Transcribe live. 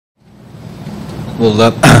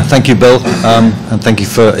Well, thank you, Bill, and thank you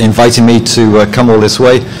for inviting me to come all this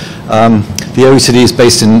way. The OECD is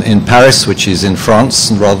based in Paris, which is in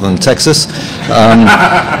France, rather than Texas,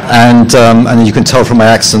 and you can tell from my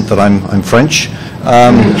accent that I'm French.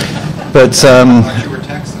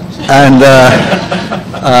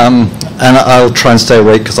 And I'll try and stay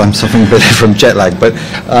awake because I'm suffering a bit from jet lag. But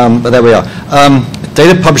there we are.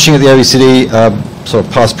 Data publishing at the OECD. Sort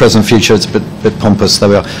of past, present, future, it's a bit pompous, there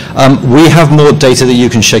we are. We have more data than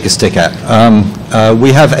you can shake a stick at.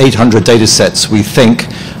 We have 800 data sets, we think.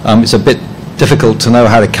 It's a bit difficult to know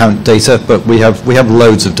how to count data, but we have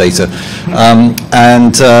loads of data.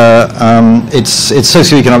 It's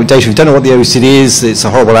socioeconomic data. If you don't know what the OECD is, it's a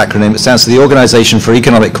horrible acronym. It stands for the Organization for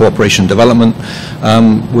Economic Cooperation and Development.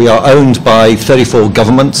 We are owned by 34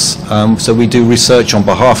 governments, so we do research on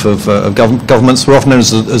behalf of governments. We're often known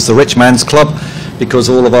as the rich man's club, because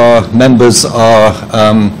all of our members are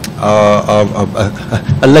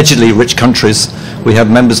allegedly rich countries. We have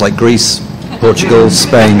members like Greece, Portugal,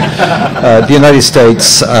 Spain, the United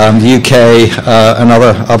States, the UK, and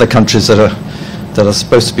other countries that are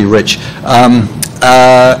supposed to be rich.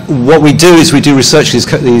 What we do is we do research these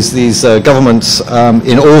governments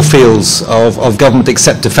in all fields of government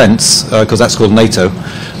except defence, because that's called NATO.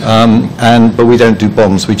 But we don't do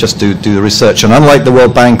bombs. We just do the research. And unlike the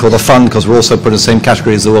World Bank or the Fund, because we're also put in the same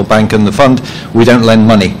category as the World Bank and the Fund, we don't lend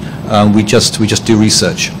money. We just do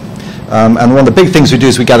research. And one of the big things we do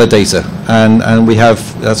is we gather data, and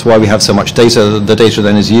that's why we have so much data. The data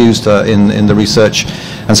then is used in the research,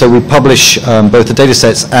 and so we publish both the data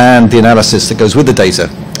sets and the analysis that goes with the data.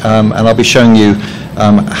 And I'll be showing you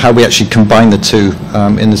how we actually combine the two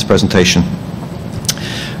in this presentation.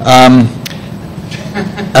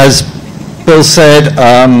 As Bill said,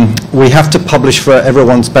 we have to publish for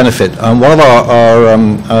everyone's benefit. One of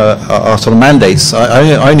our sort of mandates,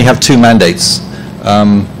 I only have two mandates.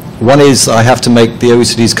 One is I have to make the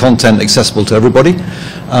OECD's content accessible to everybody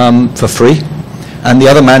for free. And the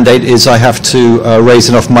other mandate is I have to raise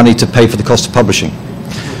enough money to pay for the cost of publishing.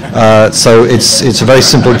 So it's a very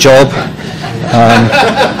simple job.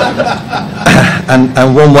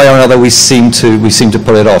 And one way or another we seem to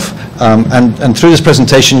pull it off. And through this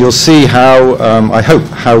presentation you'll see how, I hope,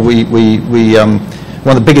 how we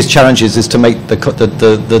one of the biggest challenges is to make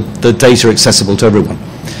the data accessible to everyone.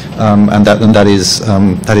 And that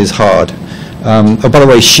is hard. Oh, by the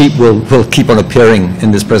way, sheep will keep on appearing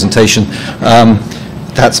in this presentation.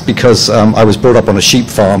 That's because I was brought up on a sheep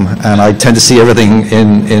farm, and I tend to see everything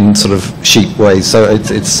in sort of sheep ways. So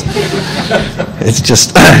it's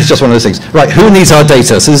just one of those things. Right? Who needs our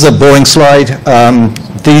data? So this is a boring slide.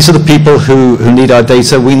 These are the people who need our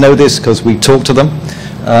data. We know this because we talk to them.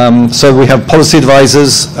 So we have policy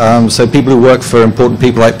advisors, so people who work for important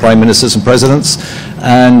people like prime ministers and presidents,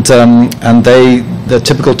 and their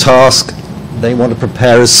typical task, they want to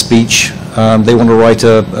prepare a speech, they want to write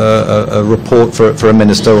a report for a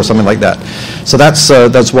minister or something like that. So that's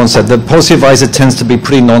one set. The policy advisor tends to be a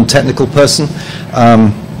pretty non-technical person,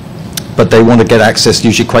 but they want to get access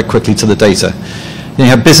usually quite quickly to the data. You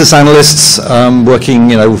have business analysts working,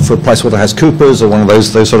 for PricewaterhouseCoopers or one of those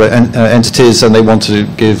sort of entities, and they want to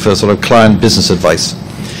give sort of client business advice.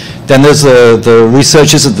 Then there's the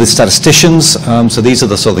researchers, the statisticians. So these are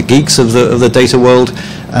the sort of geeks of the data world,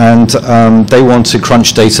 and they want to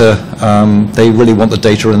crunch data. They really want the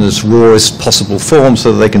data in this rawest possible form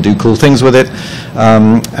so that they can do cool things with it.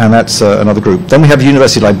 And that's another group. Then we have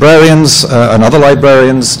university librarians and other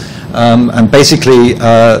librarians. And basically,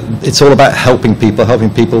 it's all about helping people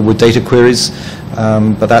with data queries.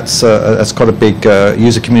 But that's quite a big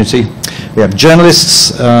user community. We have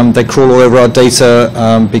journalists. They crawl all over our data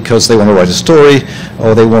because they want to write a story,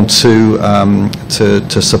 or they want to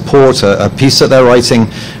support a piece that they're writing.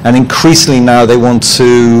 And increasingly now, they want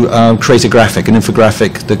to create a graphic, an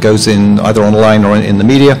infographic that goes in either online or in the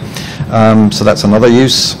media. So that's another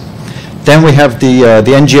use. Then we have the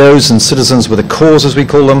NGOs and citizens with a cause, as we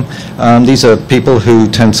call them. These are people who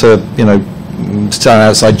tend to, stand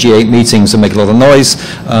outside G8 meetings and make a lot of noise,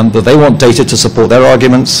 but they want data to support their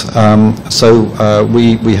arguments. So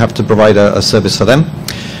we have to provide a service for them.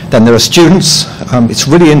 Then there are students. It's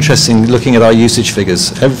really interesting looking at our usage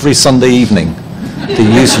figures. Every Sunday evening, the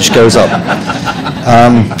usage goes up,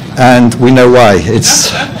 and we know why.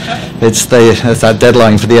 It's that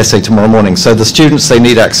deadline for the essay tomorrow morning. So the students, they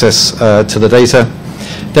need access to the data.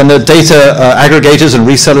 Then the data aggregators and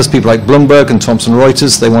resellers, people like Bloomberg and Thomson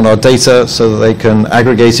Reuters, they want our data so that they can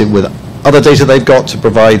aggregate it with other data they've got to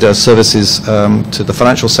provide services to the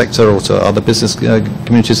financial sector or to other business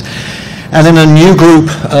communities. And then a new group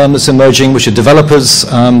that's emerging, which are developers.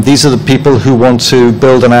 These are the people who want to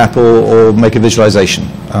build an app or make a visualization.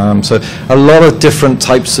 So a lot of different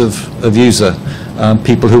types of user,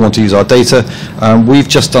 people who want to use our data. We've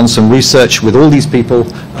just done some research with all these people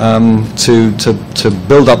to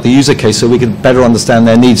build up the user case so we can better understand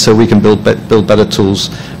their needs, so we can build better tools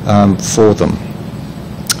for them.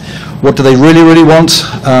 What do they really, really want?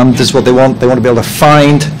 This is what they want. They want to be able to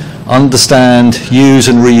find, understand, use,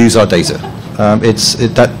 and reuse our data.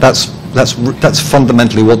 That's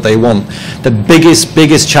fundamentally what they want. The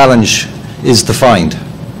biggest challenge is the find.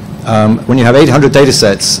 When you have 800 data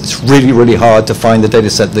sets, it's really, really hard to find the data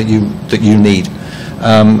set that you need.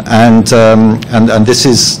 And this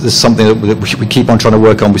is something that we keep on trying to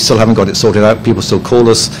work on. We still haven't got it sorted out. People still call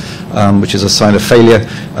us, which is a sign of failure,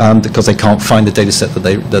 because they can't find the data set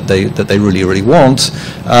that they really, really want.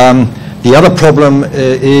 The other problem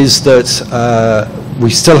is that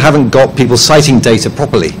we still haven't got people citing data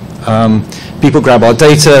properly. People grab our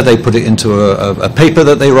data, they put it into a paper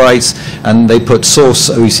that they write, and they put source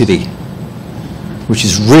OECD, which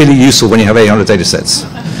is really useful when you have 800 data sets,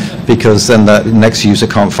 because then the next user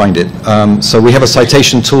can't find it. So we have a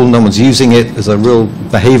citation tool, no one's using it. There's a real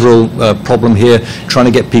behavioral problem here, trying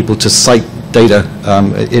to get people to cite data.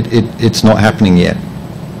 It's not happening yet.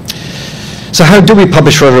 So how do we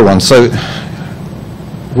publish for everyone? So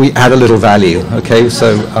we add a little value, okay?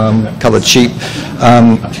 So colored sheep,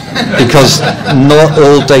 because not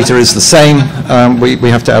all data is the same. We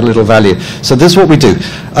have to add a little value. So this is what we do.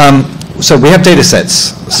 So we have data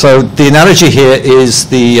sets. So the analogy here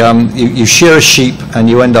is you shear a sheep and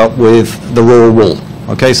you end up with the raw wool.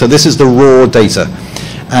 Okay, so this is the raw data.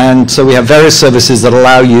 And so we have various services that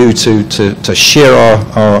allow you to share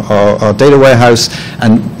our data warehouse,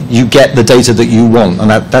 and you get the data that you want, and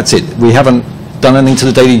that's it. We haven't done anything to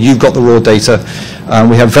the data, you've got the raw data.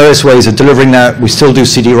 We have various ways of delivering that. We still do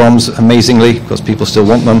CD-ROMs, amazingly, because people still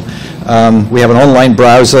want them. We have an online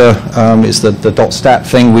browser. It's the .stat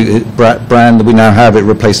thing, brand that we now have. It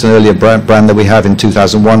replaced an earlier brand that we have in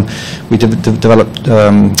 2001. We developed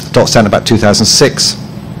 .stat in about 2006.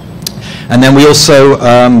 And then we also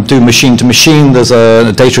do machine-to-machine. There's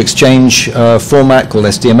a data exchange format called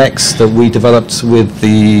SDMX that we developed with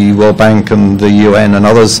the World Bank and the UN and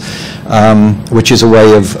others, which is a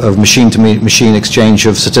way of machine-to-machine exchange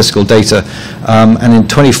of statistical data. And in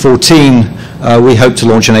 2014, we hope to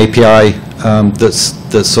launch an API that's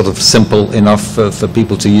sort of simple enough for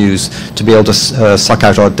people to use, to be able to suck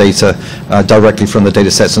out our data directly from the data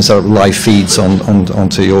sets and set up live feeds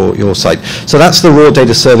onto your site. So that's the raw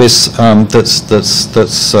data service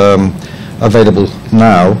that's available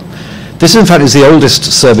now. This, in fact, is the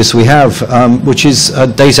oldest service we have, which is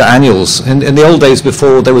data annuals. In the old days,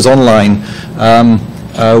 before there was online,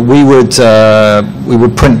 we would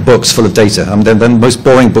print books full of data. They're the most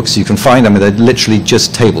boring books you can find. They're literally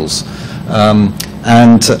just tables. They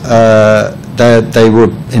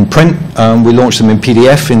were in print. We launched them in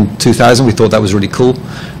PDF in 2000. We thought that was really cool.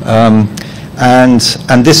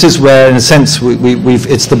 And this is where, in a sense,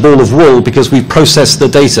 it's the ball of wool, because we've processed the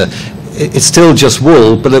data. It's still just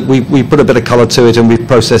wool, but we put a bit of color to it, and we've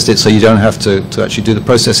processed it so you don't have to actually do the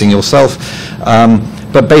processing yourself.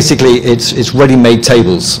 But basically, it's ready-made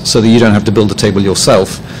tables, so that you don't have to build a table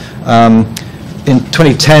yourself. In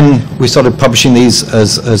 2010, we started publishing these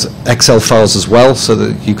as Excel files as well, so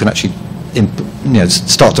that you can actually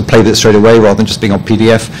start to play with it straight away rather than just being on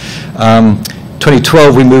PDF.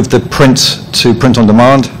 2012, we moved the print to print on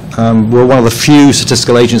demand. We're one of the few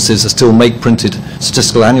statistical agencies that still make printed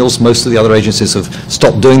statistical annuals. Most of the other agencies have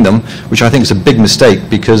stopped doing them, which I think is a big mistake,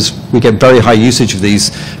 because we get very high usage of these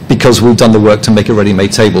because we've done the work to make a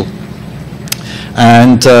ready-made table.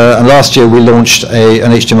 And last year we launched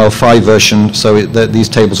an HTML5 version, so these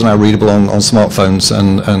tables are now readable on smartphones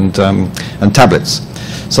and tablets.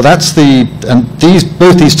 So that's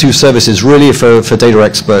both these two services really are for data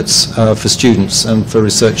experts, for students and for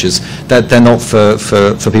researchers. They're not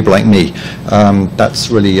for people like me. That's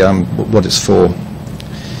really what it's for.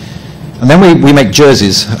 And then we make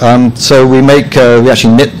jerseys. So we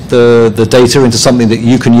actually knit the data into something that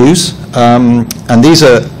you can use. And these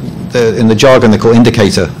are, in the jargon, they're called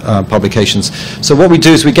indicator publications. So what we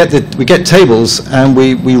do is we get tables, and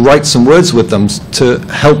we write some words with them to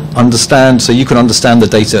help understand, so you can understand the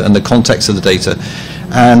data and the context of the data.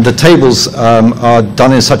 And the tables are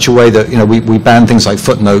done in such a way that we ban things like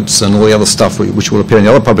footnotes and all the other stuff which will appear in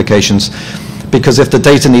the other publications, because if the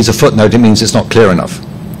data needs a footnote, it means it's not clear enough.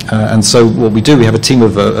 And so what we do, we have a team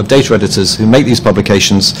of data editors who make these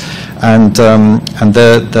publications, and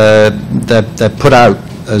they're put out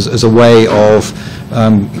as a way of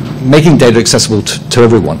making data accessible to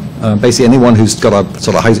everyone. Basically, anyone who's got a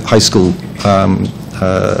sort of high school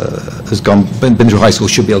has been through high school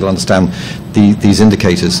should be able to understand these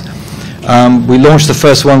indicators. We launched the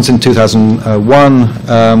first ones in 2001.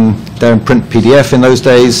 They're in print PDF in those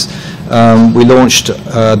days. We launched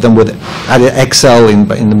them with added Excel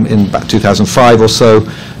in about 2005 or so,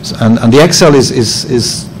 and the Excel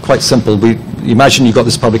is quite simple. You imagine you've got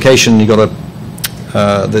this publication, you've got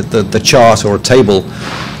the chart or a table.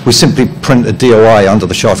 We simply print a DOI under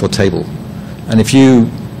the chart or table, and if you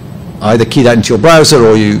either key that into your browser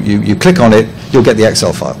or you click on it, you'll get the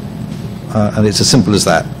Excel file, and it's as simple as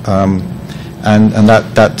that. And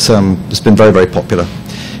that has been very, very popular.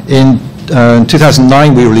 In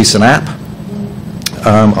 2009, we released an app.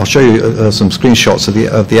 I'll show you some screenshots of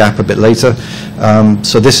the app a bit later.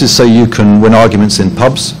 So this is so you can win arguments in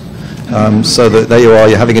pubs. So that there you are,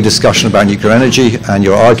 you're having a discussion about nuclear energy, and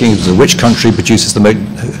you're arguing as to which country produces the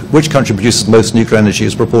most nuclear energy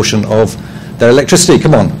as a proportion of their electricity.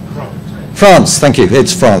 Come on. France, thank you.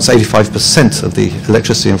 It's France. 85% of the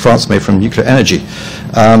electricity in France made from nuclear energy.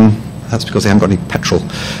 That's because they haven't got any petrol.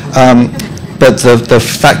 But the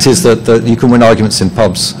fact is that you can win arguments in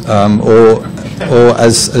pubs, or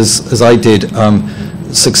as I did,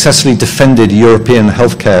 successfully defended European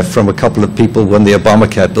healthcare from a couple of people when the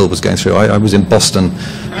Obamacare bill was going through. I was in Boston,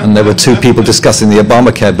 and there were two people discussing the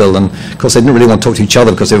Obamacare bill, and of course they didn't really want to talk to each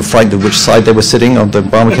other because they were frightened of which side they were sitting on the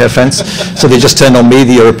Obamacare fence, so they just turned on me,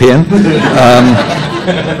 the European.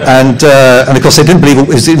 And of course they didn't believe, it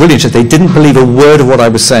was really interesting, they didn't believe a word of what I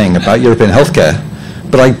was saying about European healthcare,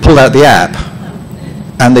 but I pulled out the app,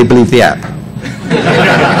 and they believed the app,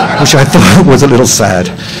 which I thought was a little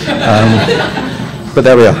sad. But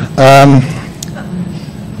there we are.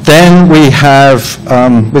 Then we have,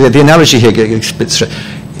 the analogy here gets a bit straight.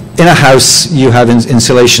 In a house, you have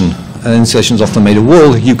insulation. And insulation is often made of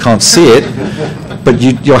wool. You can't see it, but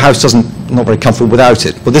your house not very comfortable without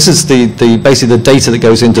it. Well, this is basically the data that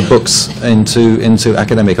goes into books, into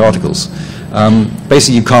academic articles.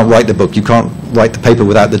 Basically, you can't write the book. You can't write the paper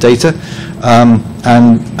without the data.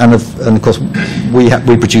 And of course, we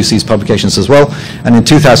produce these publications as well. And in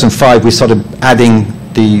 2005, we started adding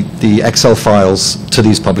the Excel files to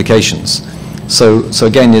these publications. So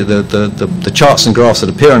again, the charts and graphs that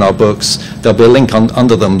appear in our books, there'll be a link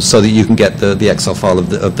under them so that you can get the Excel file of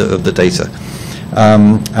the data.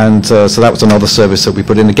 So that was another service that we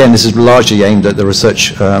put in. Again, this is largely aimed at the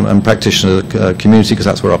research and practitioner community, because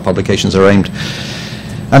that's where our publications are aimed.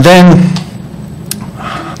 And then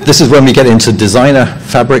this is when we get into designer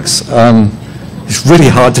fabrics. It's really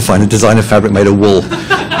hard to find a designer fabric made of wool.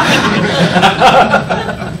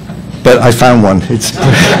 But I found one.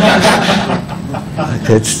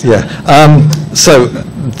 So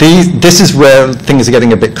this is where things are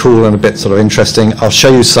getting a bit cool and a bit sort of interesting. I'll show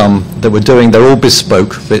you some that we're doing. They're all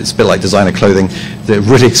bespoke, but it's a bit like designer clothing. They're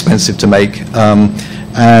really expensive to make.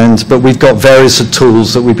 But we've got various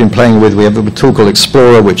tools that we've been playing with. We have a tool called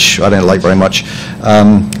Explorer, which I don't like very much,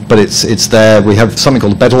 but it's there. We have something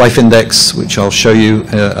called the Better Life Index, which I'll show you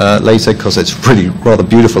later, because it's really rather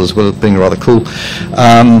beautiful as well as being rather cool.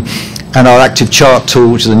 And our Active Chart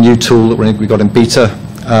tool, which is a new tool that we got in beta.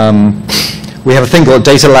 We have a thing called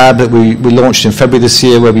Data Lab that we launched in February this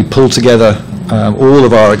year, where we pull together all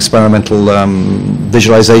of our experimental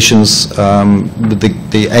visualizations, with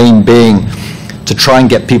the aim being to try and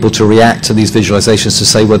get people to react to these visualizations, to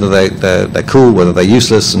say whether they're cool, whether they're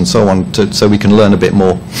useless, and so on, so we can learn a bit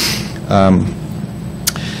more.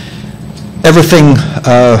 Everything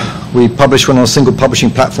we published on a single publishing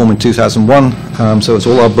platform in 2001, so it's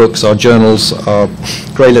all our books, our journals, our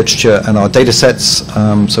grey literature, and our data sets.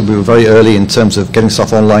 So we were very early in terms of getting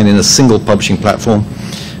stuff online in a single publishing platform.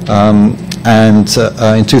 In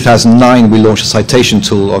 2009, we launched a citation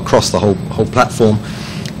tool across the whole platform.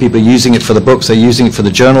 People are using it for the books, they're using it for the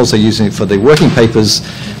journals, they're using it for the working papers,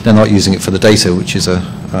 they're not using it for the data, which is a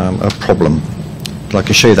problem. But I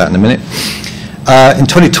can show you that in a minute. In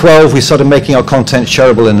 2012, we started making our content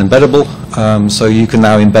shareable and embeddable, so you can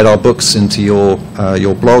now embed our books into your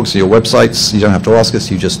blogs, your websites. You don't have to ask us,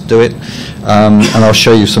 you just do it. And I'll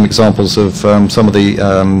show you some examples of some of the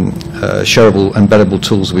shareable, embeddable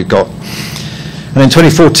tools we've got. And in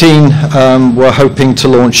 2014, we're hoping to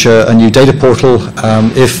launch a new data portal.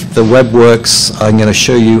 If the web works, I'm going to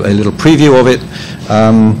show you a little preview of it.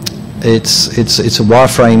 It's a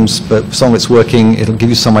wireframes, but as long as it's working, it'll give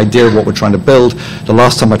you some idea of what we're trying to build. The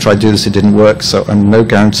last time I tried to do this, it didn't work, so I'm no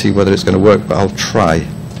guarantee whether it's going to work, but I'll try.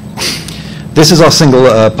 This is our single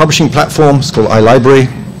publishing platform. It's called iLibrary,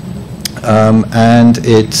 and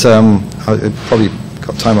it probably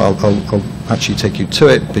got time. I'll actually take you to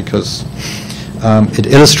it because it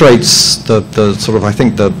illustrates the sort of, I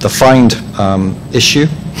think, the find issue.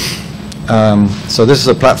 So this is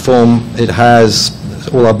a platform. It has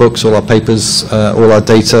all our books, all our papers, all our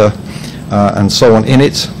data, and so on in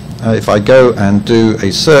it. If I go and do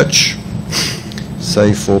a search,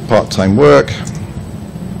 say for part-time work,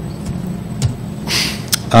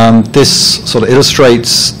 this sort of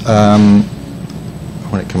illustrates,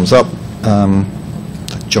 when it comes up,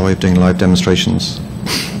 the joy of doing live demonstrations.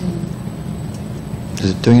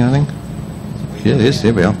 Is it doing anything? Yeah, it is.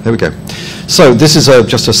 Here we are. There we go. So this is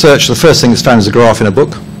just a search. The first thing that's found is a graph in a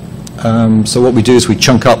book. So what we do is we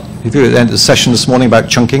chunk up. If you were at the end of the session this morning about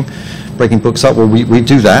chunking, breaking books up, well, we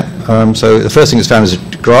do that. So the first thing that's found is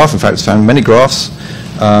a graph. In fact, it's found many graphs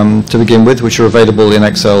to begin with, which are available in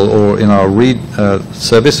Excel or in our read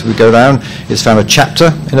service. We go down. It's found a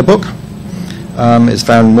chapter in a book. It's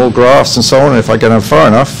found more graphs and so on. And if I go down far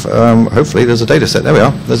enough, hopefully there's a data set. There we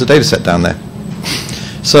are. There's a data set down there.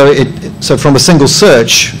 So so from a single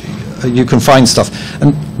search, you can find stuff.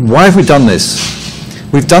 And why have we done this?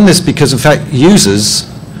 We've done this because, in fact, users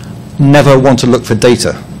never want to look for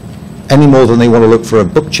data any more than they want to look for a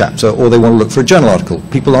book chapter or they want to look for a journal article.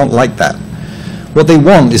 People aren't like that. What they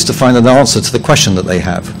want is to find an answer to the question that they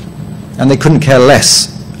have. And they couldn't care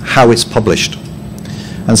less how it's published.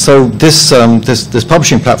 And so this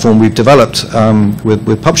publishing platform we've developed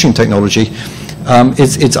with publishing technology,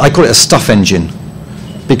 I call it a stuff engine,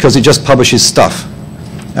 because it just publishes stuff.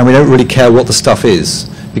 And we don't really care what the stuff is,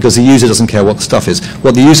 because the user doesn't care what the stuff is.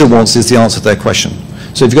 What the user wants is the answer to their question.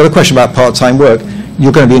 So if you've got a question about part-time work,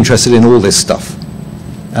 you're going to be interested in all this stuff.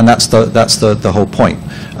 And that's the whole point,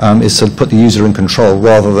 is to put the user in control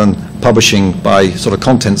rather than publishing by sort of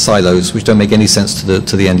content silos, which don't make any sense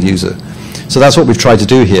to the end user. So that's what we've tried to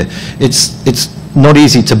do here. It's not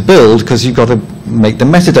easy to build because you've got to make the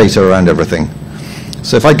metadata around everything.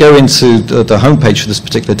 So if I go into the homepage for this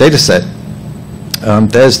particular data set,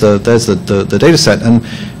 there's the data set, and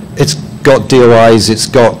it's got DOIs, it's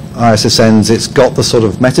got ISSNs, it's got the sort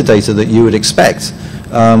of metadata that you would expect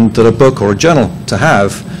that a book or a journal to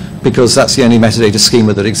have, because that's the only metadata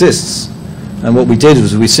schema that exists. And what we did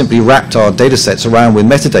was we simply wrapped our data sets around with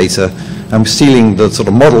metadata and stealing the sort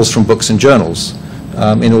of models from books and journals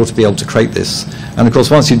in order to be able to create this. And of course,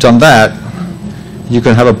 once you've done that, you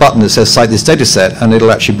can have a button that says cite this data set, and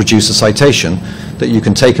it'll actually produce a citation that you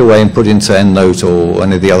can take away and put into EndNote or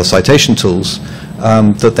any of the other citation tools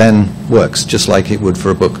that then works just like it would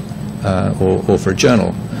for a book or for a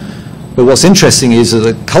journal. But what's interesting is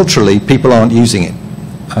that culturally people aren't using it.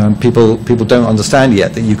 People don't understand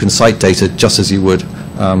yet that you can cite data just as you would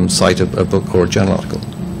cite a book or a journal article.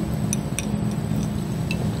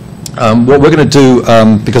 What we're going to do,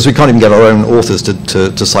 because we can't even get our own authors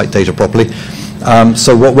to cite data properly,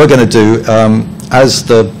 so what we're going to do, as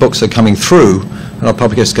the books are coming through and our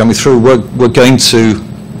publications are coming through, we're going to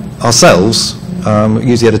ourselves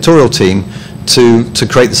use the editorial team to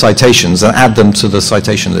create the citations and add them to the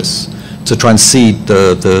citation lists to try and seed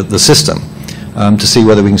the system to see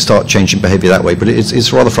whether we can start changing behavior that way. But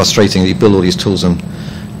it's rather frustrating that you build all these tools and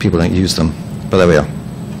people don't use them. But there we are.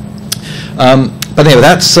 But anyway,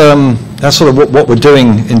 that's sort of what we're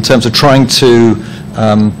doing in terms of trying to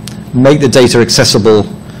make the data accessible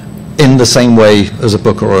in the same way as a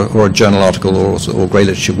book or a journal article or grey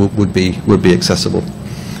literature would be accessible.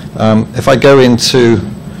 If I go into,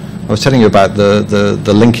 I was telling you about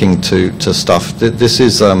the linking to stuff. This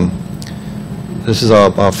is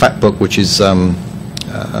our fact book, which is the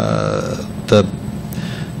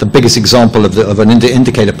biggest example of an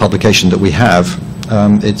indicator publication that we have.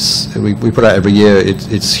 We put out every year.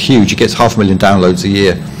 It's huge. It gets 500,000 downloads a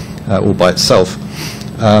year, all by itself,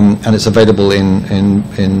 and it's available in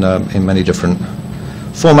many different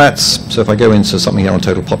formats. So if I go into something here on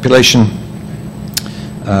total population,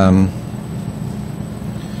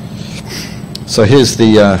 so here's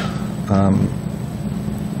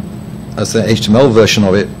that's the HTML version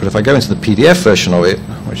of it. But if I go into the PDF version of it,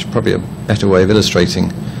 which is probably a better way of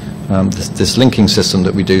illustrating this linking system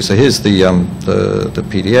that we do. So here's the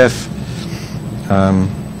PDF.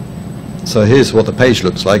 So here's what the page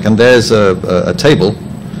looks like, and there's a table,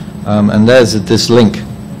 and there's this link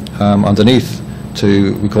underneath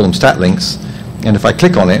to, we call them stat links, and if I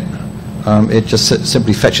click on it, it just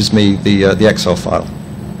simply fetches me the Excel file.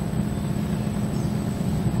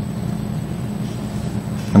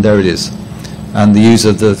 And there it is. And the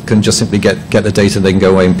user can just simply get the data, they can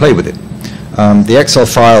go away and play with it. The Excel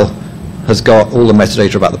file has got all the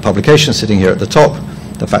metadata about the publication sitting here at the top.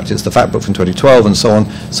 The fact it's the fact book from 2012 and so on,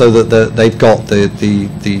 so that they've got the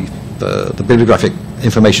bibliographic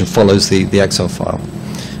information follows the Excel file.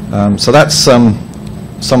 So that's some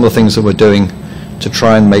of the things that we're doing to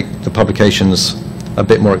try and make the publications a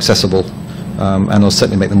bit more accessible, and will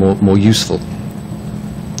certainly make them more useful.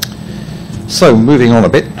 So moving on a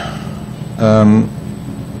bit,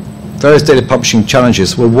 various data publishing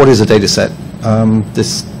challenges. Well, what is a data set?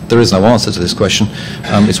 There is no answer to this question.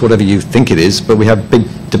 It's whatever you think it is, but we have big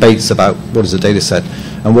debates about what is a data set.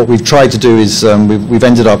 And what we've tried to do is we've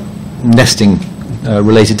ended up nesting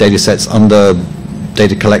related data sets under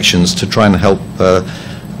data collections to try and help the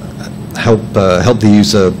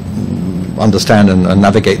user understand and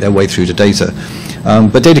navigate their way through to data.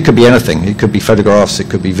 But data could be anything. It could be photographs, it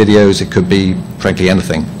could be videos, it could be, frankly,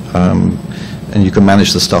 anything. And you can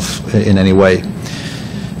manage the stuff in any way.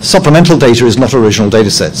 Supplemental data is not original data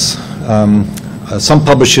sets. Some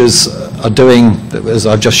publishers are doing, as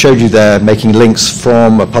I've just showed you there, making links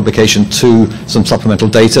from a publication to some supplemental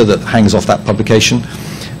data that hangs off that publication.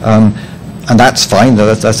 And that's fine,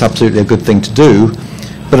 that's absolutely a good thing to do.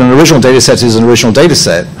 But an original data set is an original data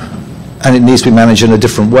set, and it needs to be managed in a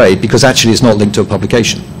different way, because actually it's not linked to a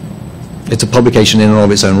publication. It's a publication in and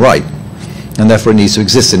of its own right, and therefore it needs to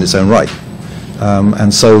exist in its own right.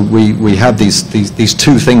 And so we have these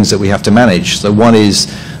two things that we have to manage. So one is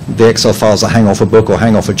the Excel files that hang off a book or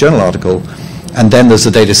hang off a journal article, and then there's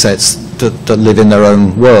the data sets that live in their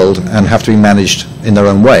own world and have to be managed in their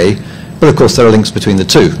own way. But of course there are links between the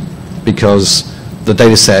two, because the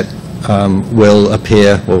data set will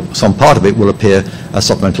appear, or some part of it will appear as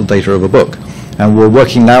supplemental data of a book. And we're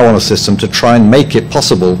working now on a system to try and make it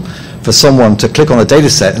possible for someone to click on a data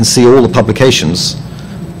set and see all the publications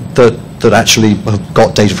that actually have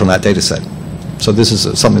got data from that data set. So this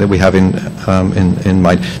is something that we have in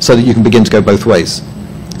mind, so that you can begin to go both ways.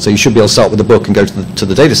 So you should be able to start with the book and go to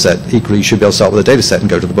the data set. Equally, you should be able to start with a data set and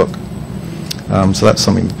go to the book. So that's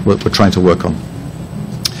something we're trying to work on.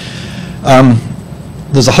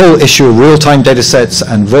 There's a whole issue of real-time data sets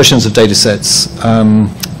and versions of data sets.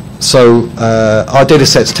 So our data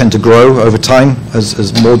sets tend to grow over time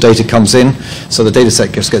as more data comes in. So the data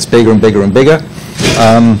set just gets bigger and bigger and bigger.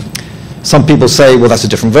 Some people say, well, that's a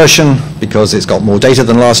different version because it's got more data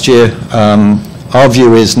than last year. Our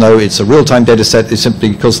view is, no, it's a real-time data set. It's simply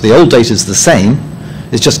because the old data is the same.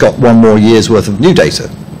 It's just got one more year's worth of new data.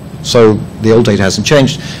 So the old data hasn't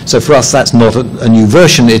changed. So for us, that's not a new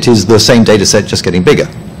version. It is the same data set, just getting bigger.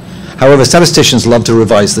 However, statisticians love to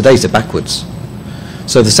revise the data backwards.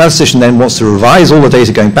 So if the statistician then wants to revise all the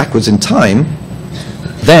data going backwards in time,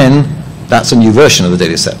 then that's a new version of the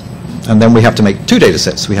data set. And then we have to make two data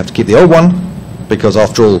sets. We have to keep the old one, because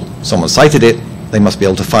after all, someone cited it. They must be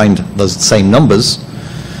able to find those same numbers.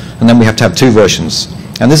 And then we have to have two versions.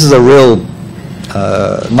 And this is a real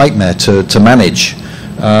nightmare to manage,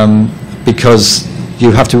 because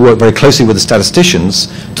you have to work very closely with the statisticians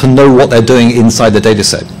to know what they're doing inside the data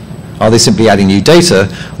set. Are they simply adding new data,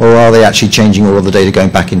 or are they actually changing all of the data going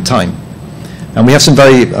back in time? And we have some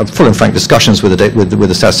very full and frank discussions with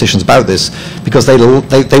the statisticians about this, because they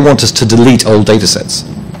want us to delete old data sets.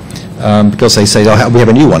 Because they say, oh, we have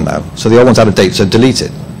a new one now, so the old one's out of date, so delete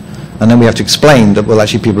it. And then we have to explain that, well,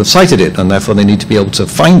 actually people have cited it, and therefore they need to be able to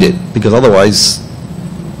find it, because otherwise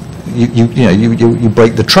you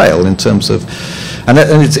break the trail in terms of, and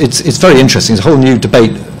it's very interesting. There's a whole new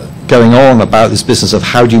debate going on about this business of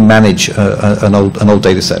how do you manage an old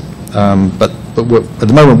data set. But at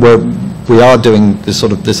the moment we are doing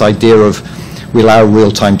this idea of we allow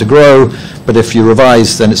real time to grow, but if you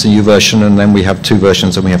revise, then it's a new version, and then we have two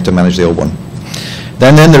versions, and we have to manage the old one.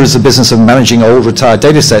 Then there is the business of managing old retired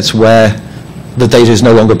data sets where the data is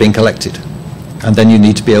no longer being collected. And then you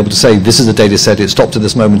need to be able to say, this is a data set, it stopped at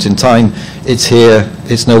this moment in time, it's here,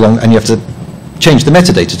 it's no longer, and you have to change the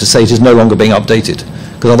metadata to say it is no longer being updated.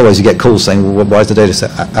 Because otherwise you get calls saying, well, why is the data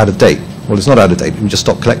set out of date? Well, it's not out of date, we just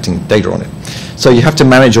stopped collecting data on it. So you have to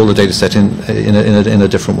manage all the data set in a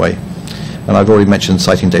different way. And I've already mentioned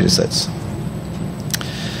citing data sets.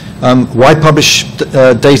 Why publish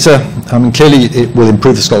data? I mean, clearly it will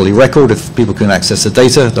improve the scholarly record if people can access the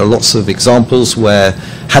data. There are lots of examples where,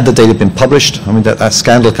 had the data been published, I mean, that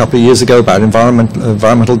scandal a couple of years ago about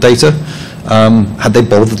environmental data, had they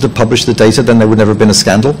bothered to publish the data, then there would never have been a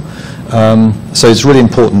scandal. So it's really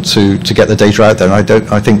important to get the data out there, and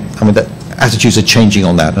I think that attitudes are changing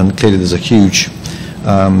on that, and clearly there's a huge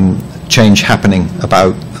change happening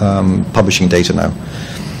about publishing data now.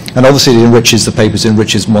 And obviously it enriches the papers,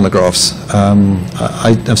 enriches monographs.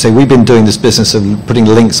 I say we've been doing this business of putting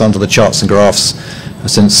links onto the charts and graphs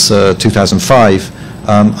since 2005.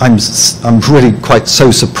 I'm really quite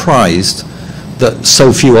so surprised that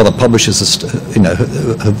so few other publishers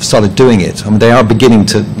have started doing it. I mean, they are beginning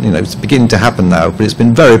to, it's beginning to happen now, but it's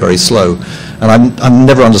been very, very slow. And I've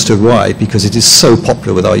never understood why, because it is so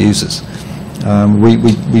popular with our users.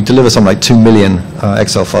 We deliver something like 2 million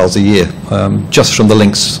Excel files a year, just from the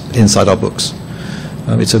links inside our books.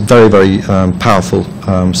 It's a very, very powerful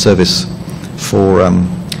service for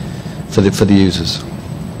the users.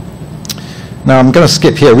 Now I'm going to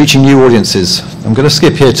skip here, reaching new audiences. I'm going to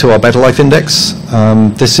skip here to our Better Life Index.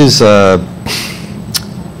 This is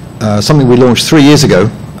something we launched 3 years ago,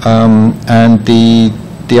 and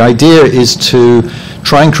the idea is to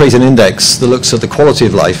try and create an index that looks at the quality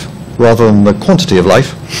of life rather than the quantity of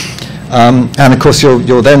life. And of course,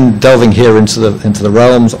 you're then delving here into the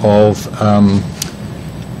realms of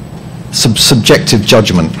subjective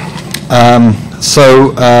judgment.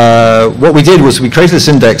 So what we did was we created this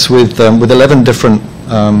index with 11 different,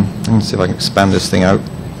 let me see if I can expand this thing out,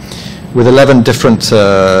 with 11 different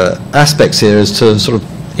aspects here as to sort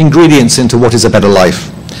of ingredients into what is a better life.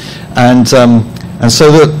 And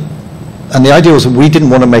the idea was we didn't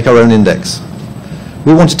want to make our own index.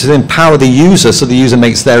 We wanted to empower the user so the user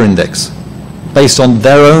makes their index based on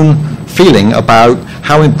their own feeling about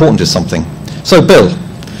how important is something. So Bill,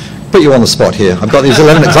 put you on the spot here. I've got these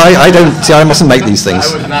 11, I mustn't make these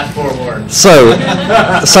things. I was not forewarned. So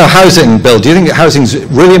housing, Bill, do you think housing is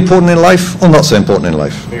really important in life or not so important in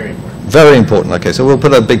life? Very important. Very important, okay, so we'll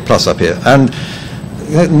put a big plus up here. And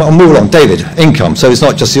I'll move along. David, income. So it's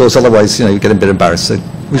not just yours, otherwise, you get a bit embarrassed. So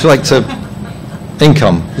would you like to,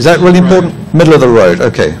 income, is that really important? Middle of the road,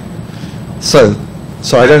 okay. So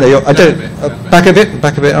I don't know, back a bit,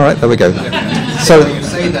 all right, there we go. So you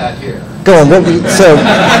say that here. Go on. So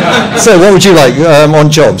what would you like on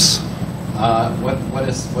jobs? What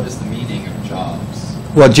is the meaning of jobs?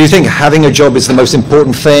 Well, do you think having a job is the most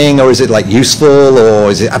important thing, or is it like useful,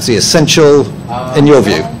 or is it absolutely essential in your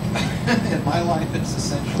view? In my life, it's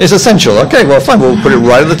essential. It's essential. Okay. Well, fine. We'll put it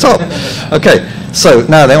right at the top. Okay. So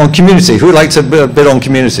now then, on community. Who would like to bid on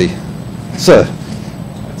community? Sir.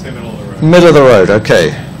 I'd say middle of the road. Middle of the road.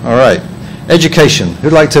 Okay. All right. Education.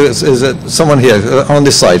 Who'd like to? Is it someone here on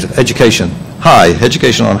this side? Education. High.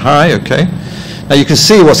 Education on high. Okay. Now you can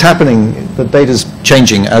see what's happening. The data's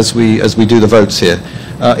changing as we do the votes here.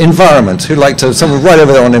 Environment. Who'd like to? Someone right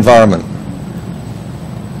over there on environment.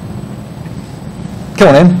 Come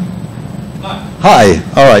on in. Hi.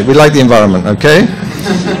 All right. We like the environment. Okay.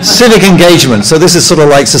 Civic engagement. So this is sort of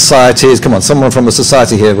like societies. Come on. Someone from a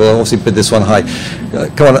society here will obviously bid this one high.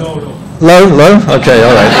 Come on. Low? Okay,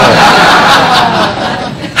 all right.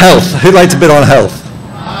 Health. Who'd like to bid on health?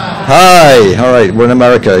 Hi. All right, we're in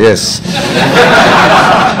America, yes.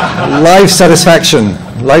 Life satisfaction.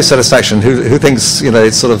 Life satisfaction. Who thinks,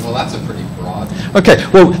 it's sort of... Well, that's a pretty broad... Okay,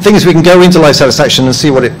 well, the thing is we can go into life satisfaction and see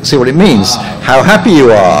what it means. How happy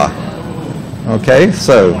you are. Okay,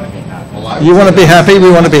 so... You want to be happy?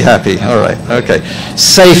 We want to be happy. All right, okay.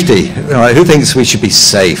 Safety. All right, who thinks we should be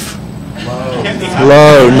safe?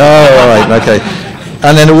 Low, no, all right, okay.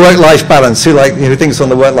 And then a work-life balance. Who thinks on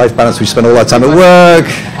the work-life balance we spend all our time at work?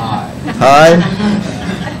 High.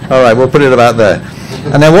 All right, we'll put it about there.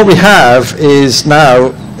 And then what we have is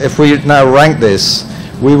now, if we now rank this,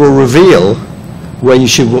 we will reveal where you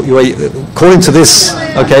should, according to this,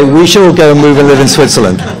 okay, we should all go and move and live in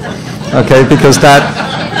Switzerland, okay, because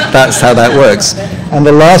that's how that works. And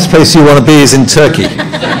the last place you want to be is in Turkey.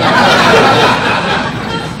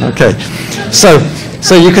 Okay. So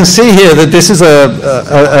you can see here that this is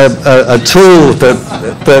a tool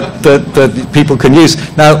that people can use.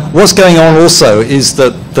 Now, what's going on also is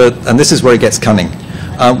that and this is where it gets cunning,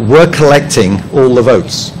 we're collecting all the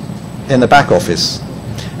votes in the back office,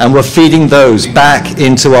 and we're feeding those back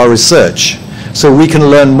into our research, so we can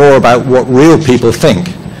learn more about what real people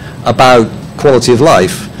think about quality of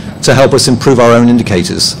life to help us improve our own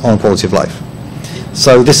indicators on quality of life.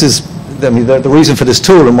 So this is, I mean, the reason for this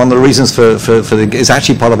tool, and one of the reasons is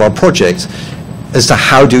actually part of our project, as to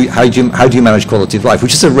how do you manage quality of life,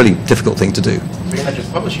 which is a really difficult thing to do. So you're not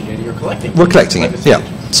just publishing data, you're collecting. We're collecting it, yeah.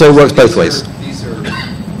 So it works both ways. These are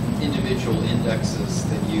individual indexes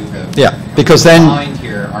that you have. Yeah, because then. Defined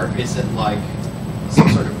here, is it like some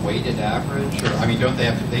sort of weighted average, or I mean, don't they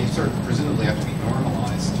have to? They sort of presumably have to be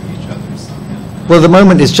normalized to each other somehow. Well, at the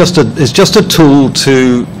moment it's just a tool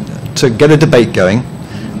to get a debate going.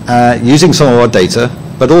 Using some of our data,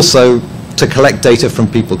 but also to collect data from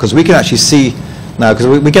people, because we can actually see now, because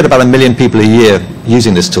we get about 1 million people a year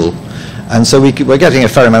using this tool, and so we're getting a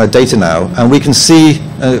fair amount of data now, and we can see,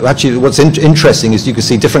 actually what's interesting is you can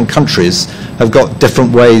see different countries have got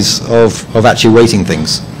different ways of actually weighting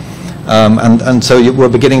things. And so we're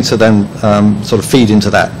beginning to then sort of feed into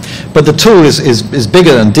that. But the tool is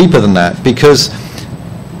bigger and deeper than that, because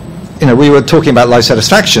we were talking about life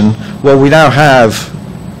satisfaction. Well, we now have,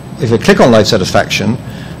 if you click on life satisfaction,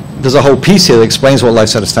 there's a whole piece here that explains what life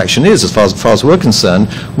satisfaction is as far as we're concerned,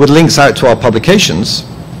 with links out to our publications.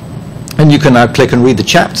 And you can now click and read the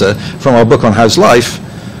chapter from our book on How's Life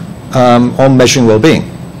on measuring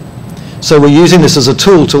well-being. So we're using this as a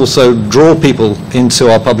tool to also draw people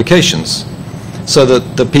into our publications, so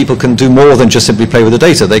that the people can do more than just simply play with the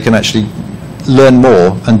data. They can actually learn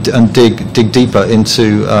more and dig deeper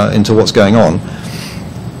into what's going on.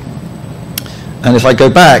 And if I go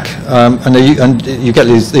back, and you get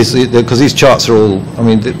these because these charts are all, I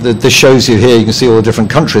mean, this shows you here, you can see all the different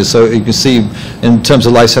countries. So you can see in terms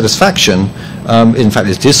of life satisfaction, in fact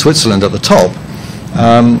it is Switzerland at the top,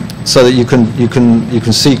 so that you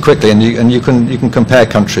can see quickly, and you can compare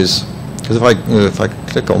countries. Because if I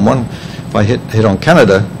click on one, if I hit on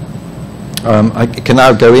Canada, I can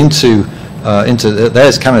now go into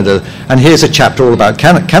there's Canada, and here's a chapter all about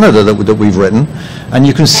Canada that we've written, and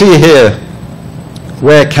you can see here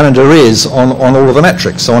where Canada is on all of the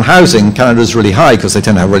metrics. So on housing, Canada is really high because they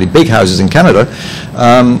tend to have really big houses in Canada,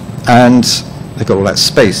 and they've got all that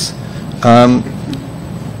space.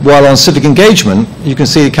 While on civic engagement, you can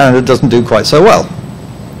see Canada doesn't do quite so well.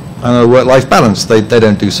 And on work-life balance, they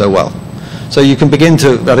don't do so well. So you can begin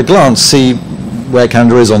to, at a glance, see where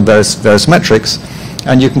Canada is on various metrics,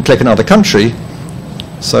 and you can click another country.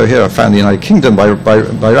 So here I found the United Kingdom by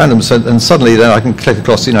random, and suddenly then I can click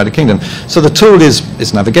across the United Kingdom. So the tool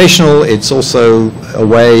is navigational. It's also a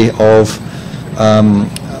way of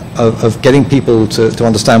getting people to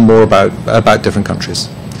understand more about different countries.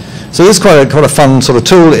 So this is quite a fun sort of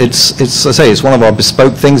tool. It's I say, it's one of our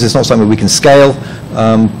bespoke things. It's not something we can scale,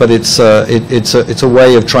 but it's a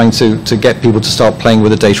way of trying to get people to start playing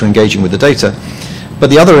with the data, engaging with the data.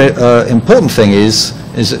 But the other important thing is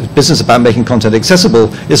business about making content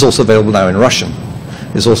accessible is also available now in Russian.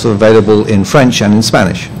 It's also available in French and in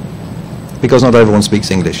Spanish, because not everyone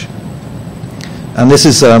speaks English. And this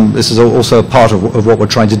is also a part of what we're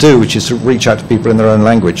trying to do, which is to reach out to people in their own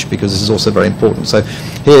language, because this is also very important. So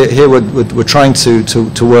here we're trying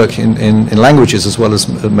to work in languages as well as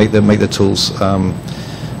make the tools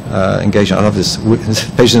engaging. I love this.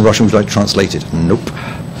 Pages in Russian, would you like to translate it? Nope.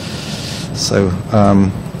 So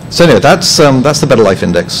anyway, that's the Better Life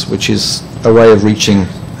Index, which is a way of reaching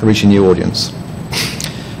new audience.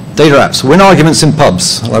 Data apps. Win arguments in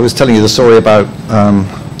pubs. I was telling you the story about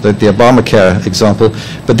the Obamacare example,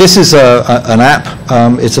 but this is an app.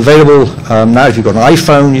 It's available now. If you've got an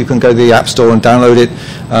iPhone, you can go to the App Store and download it.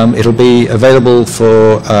 It'll be available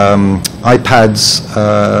for iPads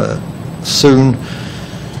soon,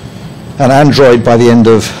 and Android by the end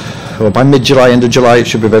of, or by mid-July, end of July, it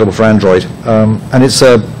should be available for Android. And it's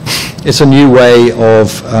a new way of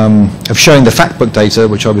showing the factbook data,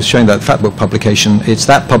 which I was showing that factbook publication. It's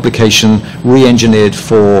that publication re-engineered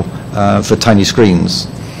for tiny screens,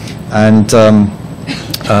 and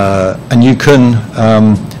you can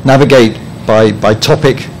navigate by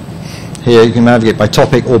topic. Here you can navigate by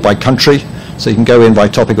topic or by country. So you can go in by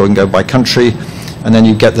topic or you can go by country, and then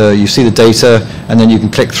you see the data, and then you can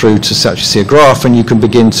click through to actually see a graph, and you can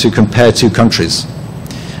begin to compare two countries.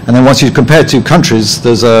 And then once you compare two countries,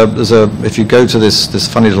 if you go to this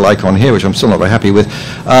funny little icon here, which I'm still not very happy with,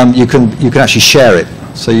 you can actually share it.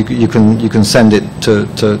 So you can send it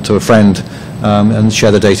to a friend and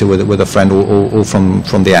share the data with a friend or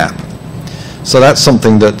from the app. So that's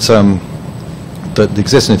something that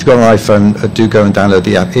exists. And if you've got an iPhone, do go and download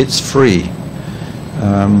the app. It's free.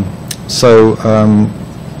 And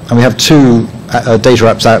we have two data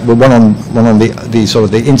apps out. One on the sort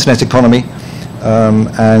of the internet economy,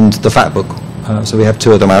 and the factbook. So we have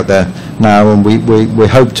two of them out there now, and we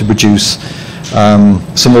hope to produce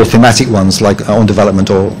some more thematic ones, like on development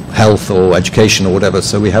or health or education or whatever.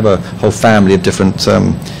 So we have a whole family of different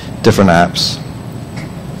apps.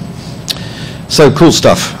 So cool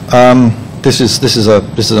stuff. This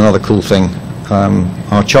is another cool thing.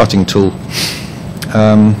 Our charting tool.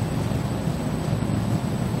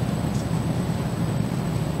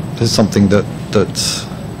 This is something that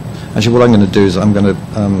actually, what I'm going to do is I'm going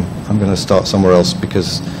to start somewhere else,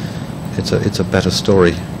 because it's a better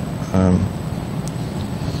story.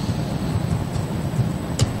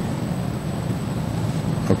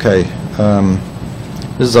 Okay,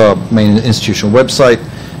 this is our main institutional website,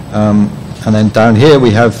 and then down here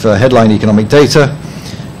we have headline economic data.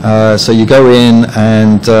 So you go in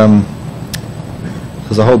and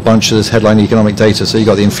there's a whole bunch of this headline economic data. So you've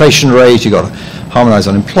got the inflation rate, you've got harmonized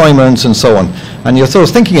unemployment, and so on. And you're sort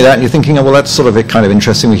of thinking of that, and you're thinking, oh, well, that's sort of kind of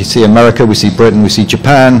interesting. We see America, we see Britain, we see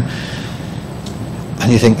Japan.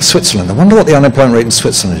 And you think, Switzerland, I wonder what the unemployment rate in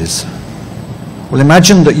Switzerland is. Well,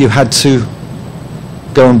 imagine that you had to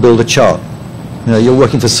go and build a chart. You know, you're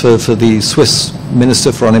working for the Swiss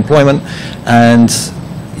Minister for Unemployment, and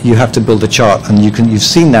you have to build a chart. And you've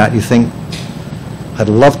seen that, you think, I'd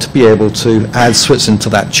love to be able to add Switzerland to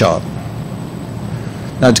that chart.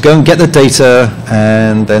 Now, to go and get the data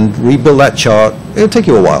and then rebuild that chart, it'll take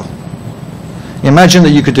you a while. Imagine that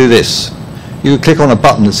you could do this. You could click on a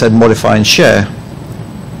button that said Modify and Share,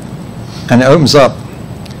 and it opens up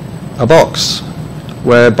a box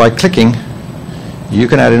where by clicking, you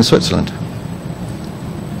can add in Switzerland.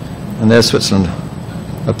 And there's Switzerland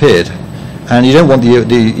appeared. And you don't want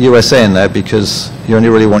the USA in there because you only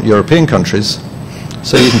really want European countries.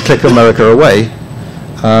 So you can click America away,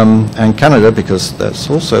 and Canada, because that's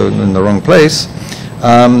also in the wrong place.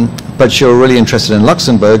 But you're really interested in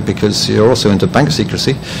Luxembourg because you're also into bank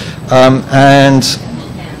secrecy. And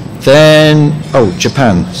then, oh,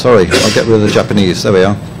 Japan, sorry, I'll get rid of the Japanese, there we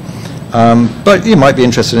are. But you might be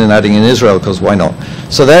interested in adding in Israel, because why not?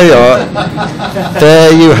 So there you are.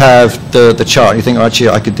 There you have the chart. You think, oh, actually,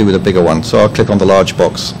 I could do with a bigger one. So I'll click on the large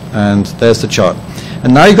box, and there's the chart.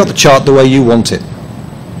 And now you've got the chart the way you want it.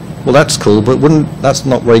 Well, that's cool, but that's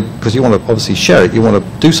not very, because you want to obviously share it. You want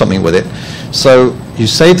to do something with it. So you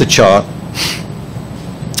save the chart,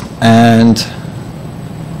 and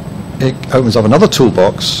it opens up another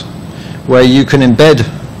toolbox where you can embed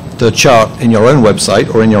the chart in your own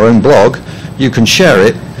website or in your own blog. You can share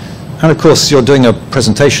it, and of course you're doing a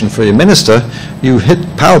presentation for your minister. You hit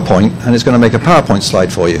PowerPoint and it's going to make a PowerPoint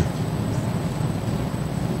slide for you.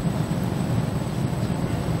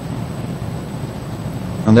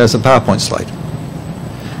 And there's the PowerPoint slide.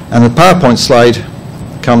 And the PowerPoint slide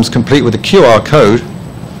comes complete with a QR code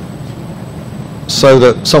so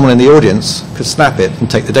that someone in the audience could snap it and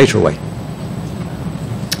take the data away.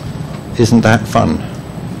 Isn't that fun?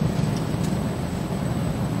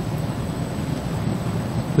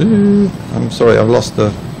 I'm sorry, I've lost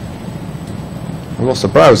the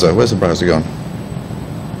browser. Where's the browser gone?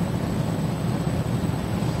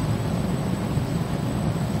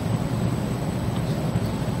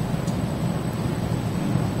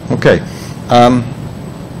 Okay,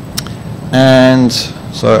 and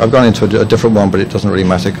so I've gone into a different one, but it doesn't really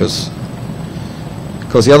matter because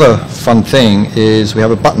the other fun thing is we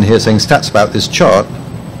have a button here saying stats about this chart,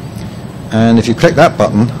 and if you click that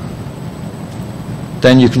button,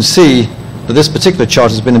 then you can see that this particular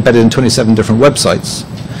chart has been embedded in 27 different websites,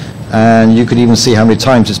 and you can even see how many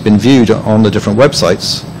times it's been viewed on the different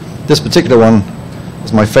websites. This particular one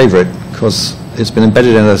is my favorite because it's been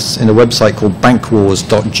embedded in a website called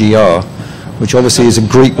bankwars.gr, which obviously is a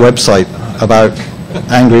Greek website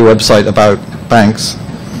angry website about banks.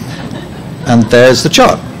 And there's the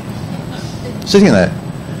chart, sitting there.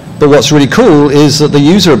 But what's really cool is that the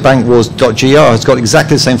user of bankwars.gr has got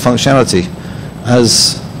exactly the same functionality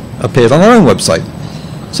as appeared on their own website.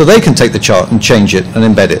 So they can take the chart and change it and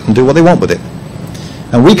embed it and do what they want with it.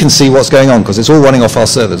 And we can see what's going on because it's all running off our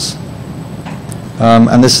servers.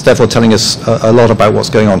 And this is therefore telling us a lot about what's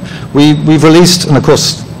going on. We've released, and of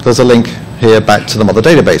course there's a link here back to the mother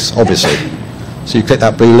database, obviously. So you click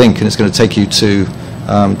that blue link and it's going to take you to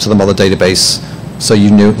the mother database so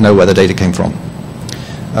you know where the data came from.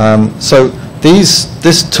 So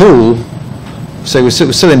this tool, so we're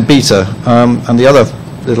still in beta, and the other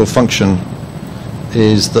little function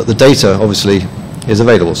is that the data obviously is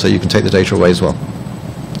available, so you can take the data away as well.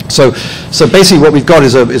 So basically what we've got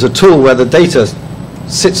is a tool where the data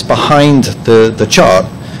sits behind the chart,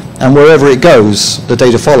 and wherever it goes, the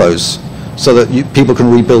data follows, so that people can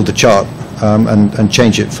rebuild the chart and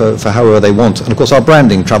change it for however they want. And of course our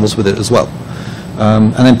branding travels with it as well.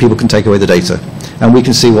 And then people can take away the data, and we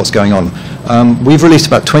can see what's going on. We've released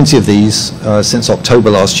about 20 of these since October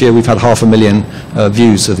last year. We've had 500,000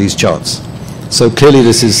 views of these charts. So clearly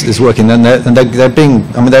this is working, and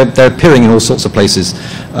they're appearing in all sorts of places.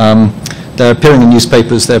 They're appearing in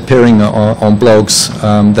newspapers, they're appearing on blogs,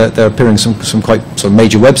 they're appearing some quite sort of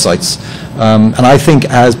major websites. And I think,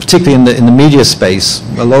 as particularly in the media space,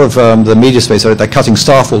 a lot of the media space, they're cutting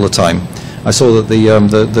staff all the time. I saw that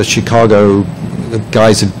the Chicago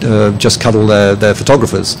guys had just cut all their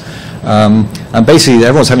photographers. And basically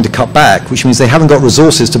everyone's having to cut back, which means they haven't got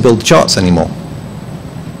resources to build charts anymore.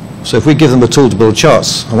 So if we give them a tool to build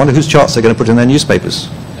charts, I wonder whose charts they're going to put in their newspapers.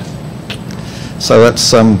 So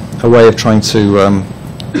that's a way of trying to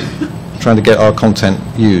get our content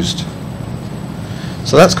used.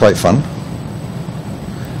 So that's quite fun.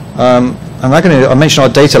 And I mentioned our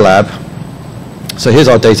data lab. So here's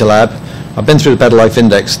our data lab. I've been through the Better Life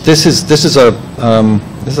Index. This is a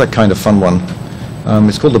kind of fun one.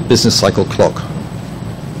 It's called the business cycle clock,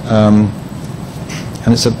 and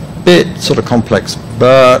it's a bit sort of complex,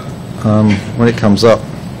 but when it comes up,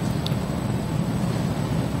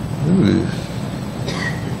 ooh,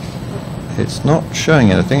 it's not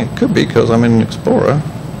showing anything. It could be because I'm in Explorer.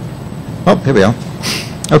 Oh, here we are.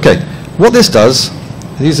 Okay, what this does,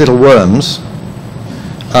 these little worms,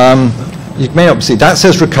 you may not see, that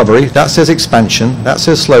says recovery, that says expansion, that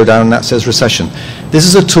says slowdown, that says recession. This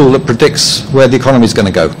is a tool that predicts where the economy is going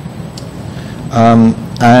to go.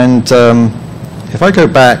 If I go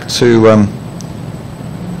back to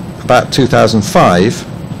about 2005,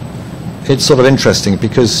 it's sort of interesting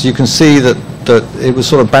because you can see that it was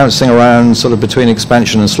sort of bouncing around sort of between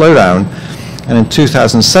expansion and slowdown, and in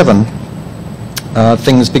 2007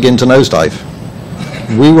 things begin to nosedive.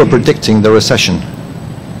 We were predicting the recession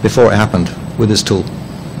before it happened with this tool,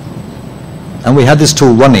 and we had this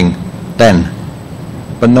tool running then,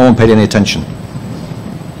 but no one paid any attention.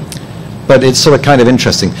 But it's sort of kind of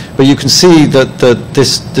interesting. But you can see that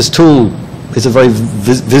this tool is a very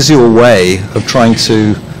visual way of trying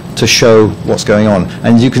to show what's going on.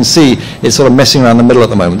 And you can see it's sort of messing around the middle at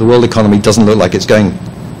the moment. The world economy doesn't look like it's going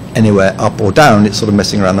anywhere up or down. It's sort of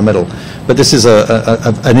messing around the middle. But this is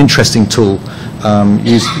an interesting tool.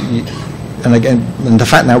 And again, and the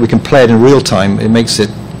fact now we can play it in real time, it makes it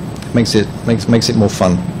more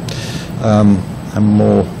fun and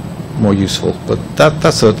more useful. But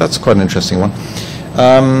that's quite an interesting one.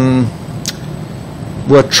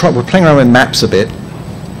 We're playing around with maps a bit.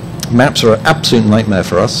 Maps are an absolute nightmare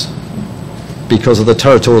for us because of the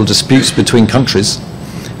territorial disputes between countries.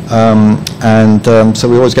 So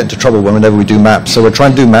we always get into trouble whenever we do maps. So we're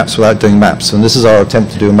trying to do maps without doing maps, and this is our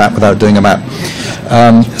attempt to do a map without doing a map.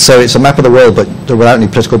 So it's a map of the world, but without any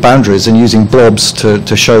political boundaries, and using blobs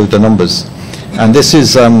to show the numbers. And this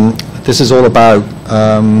is all about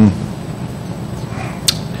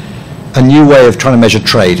a new way of trying to measure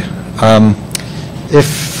trade.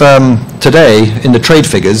 If today in the trade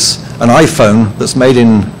figures, an iPhone that's made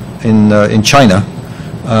in China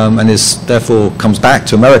and therefore comes back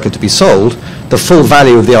to America to be sold, the full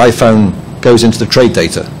value of the iPhone goes into the trade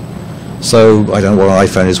data. So I don't know what an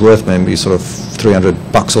iPhone is worth, maybe sort of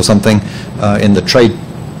 $300 or something in the trade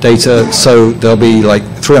data. So there'll be like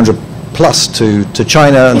 300 plus to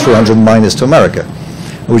China and 300 minus to America,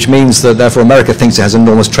 which means that therefore America thinks it has an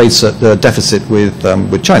enormous trade deficit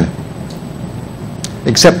with China.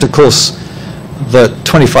 Except, of course, that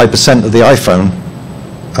 25% of the iPhone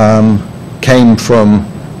came from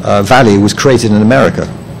value was created in America,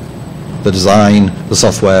 the design, the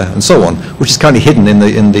software, and so on, which is kind of hidden in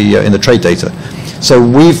the trade data. So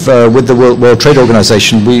we've with the World Trade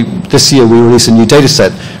Organization, this year we released a new data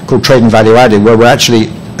set called Trade and Value Added, where we're actually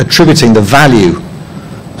attributing the value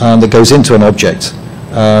that goes into an object,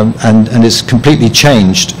 and it's completely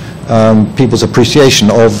changed people's appreciation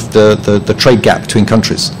of the trade gap between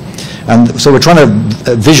countries. And so we're trying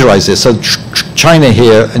to visualize this. So China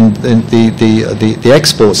here and the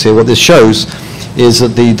exports here, what this shows is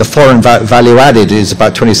that the foreign value added is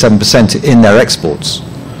about 27% in their exports.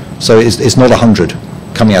 So it's not 100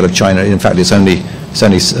 coming out of China. In fact, it's only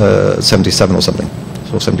 77 or something,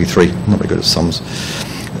 or 73. I'm not very good at sums.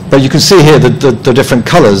 But you can see here the different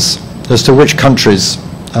colors as to which countries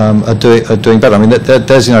are doing better. I mean,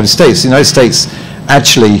 there's the United States. The United States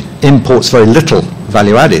actually imports very little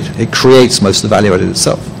value added. It creates most of the value added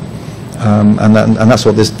itself, and that's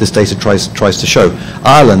what this data tries to show.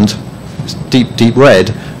 Ireland is deep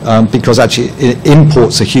red because actually it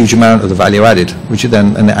imports a huge amount of the value added, which it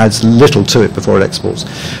adds little to it before it exports.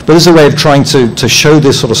 But there's a way of trying to show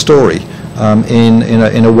this sort of story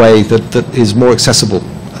in a way that is more accessible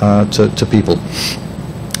to people.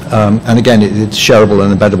 And again, it's shareable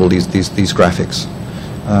and embeddable, these graphics.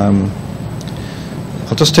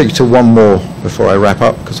 I'll just take you to one more before I wrap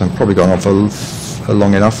up, because I'm probably going on for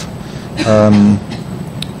long enough.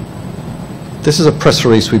 This is a press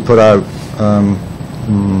release we put out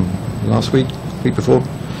last week before.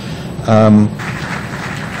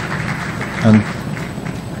 And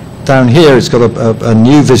down here it's got a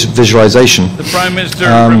new visualization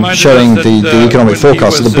showing the economic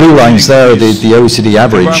forecast. So the blue lines there are the OECD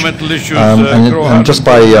average, and just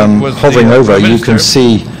by hovering over you can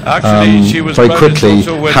see very quickly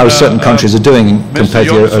how certain countries are doing compared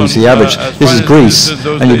to the OECD average. This is Greece,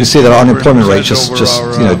 and you can see that our unemployment rate just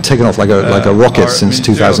taken off like a rocket since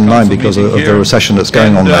 2009 because of the recession that's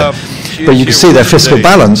going on there. But you can see their fiscal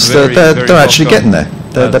balance, they're actually getting there.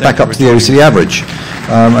 They're back up to the OECD average.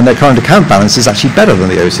 and their current account balance is actually better than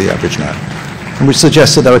the OECD average now, and which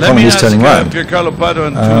suggests that their economy is turning around.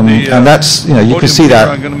 And that's, you can see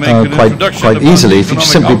that quite easily if you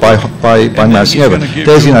simply by mousing over.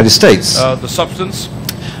 There's the United States. Look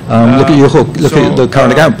at the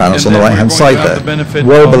current account balance on the right-hand side there,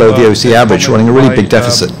 well below the OECD average, running a really big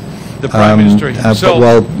deficit. But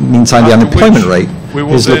while meantime the unemployment rate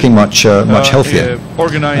is looking much healthier.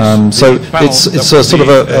 So it's a sort of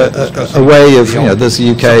a way of, there's the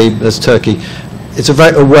UK, there's Turkey. It's a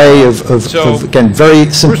way of again, very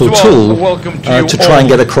simple tool to try and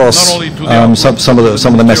get across some of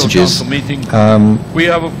the messages. And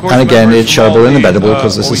again, it's shareable and embeddable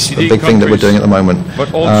because this is a big thing that we're doing at the moment.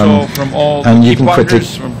 And you can quickly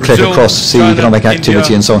click across to see economic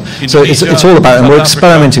activity and so on. So it's all about, and we're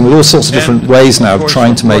experimenting with all sorts of different ways now of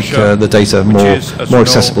trying to make the data more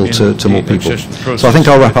accessible to more people. So I think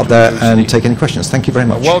I'll wrap up there and take any questions. Thank you very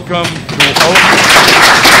much. Welcome to all.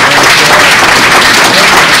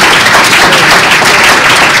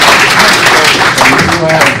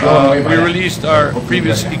 We released our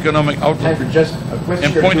previous economic outlook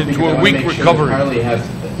and pointed to a weak recovery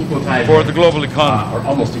for the global economy.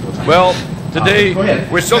 Well, today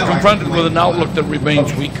we're still confronted with an outlook that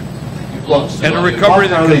remains weak and a recovery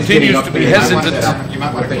that continues to be hesitant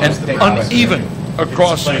and uneven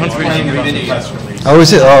across countries and regions. Oh,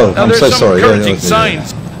 is it? Oh, now, I'm so sorry. There's some encouraging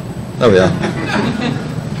signs. Oh, yeah.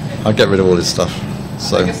 I'll get rid of all this stuff.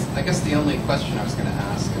 So. I guess the only question I was going to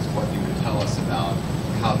ask is what you would tell us about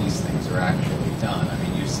how these things are actually done. I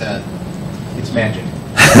mean, you said it's magic.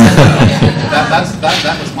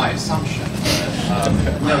 that was my assumption.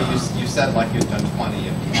 But, you said like you'd done 20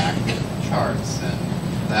 of the active charts, and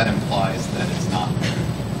that implies that it's not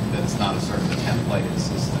a sort of a templated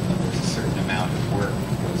system. That there's a certain amount of work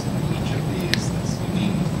that goes into each of these that's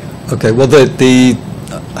unique. Okay. Well,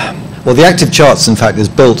 the active charts, in fact, is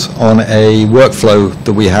built on a workflow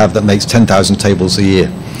that we have that makes 10,000 tables a year.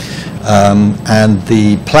 And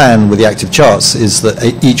the plan with the active charts is that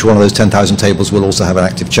each one of those 10,000 tables will also have an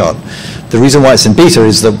active chart. The reason why it's in beta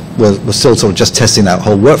is that we're still sort of just testing that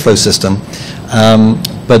whole workflow system.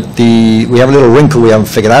 But we have a little wrinkle we haven't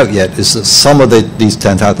figured out yet, is that some of these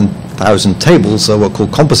 10,000 tables are what are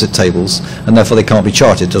called composite tables, and therefore they can't be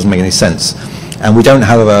charted. It doesn't make any sense. And we don't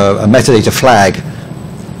have a metadata flag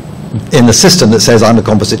in the system that says I'm a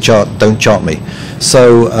composite chart, don't chart me.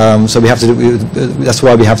 So we have to do, that's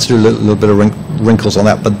why we have to do a little bit of wrinkles on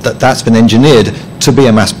that, but that's been engineered to be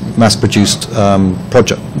a mass-produced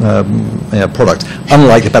product,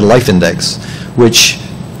 unlike the Better Life Index, which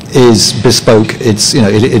is bespoke. It's,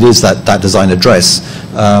 it is that design address,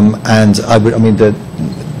 and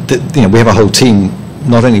we have a whole team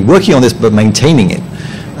not only working on this but maintaining it.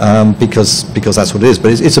 Because that's what it is,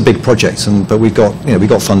 but it's a big project, but we've got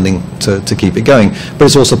funding to keep it going. But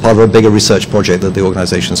it's also part of a bigger research project that the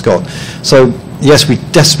organisation's got. So yes, we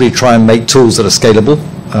desperately try and make tools that are scalable,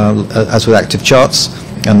 as with active charts,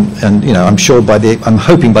 and I'm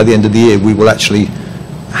hoping by the end of the year we will actually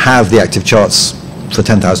have the active charts for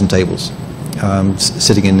 10,000 tables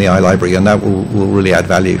sitting in the iLibrary, and that will really add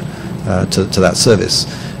value to that service.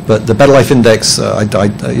 But the Better Life Index,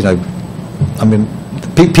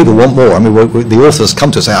 people want more. I mean, the authors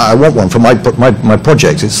come to us and say, I want one for my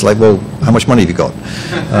project. It's like, well, how much money have you got?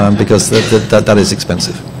 Because that is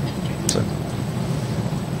expensive. So.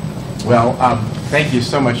 Well, thank you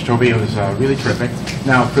so much, Toby. It was really terrific.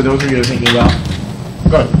 Now, for those of you who are thinking, well,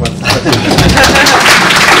 good.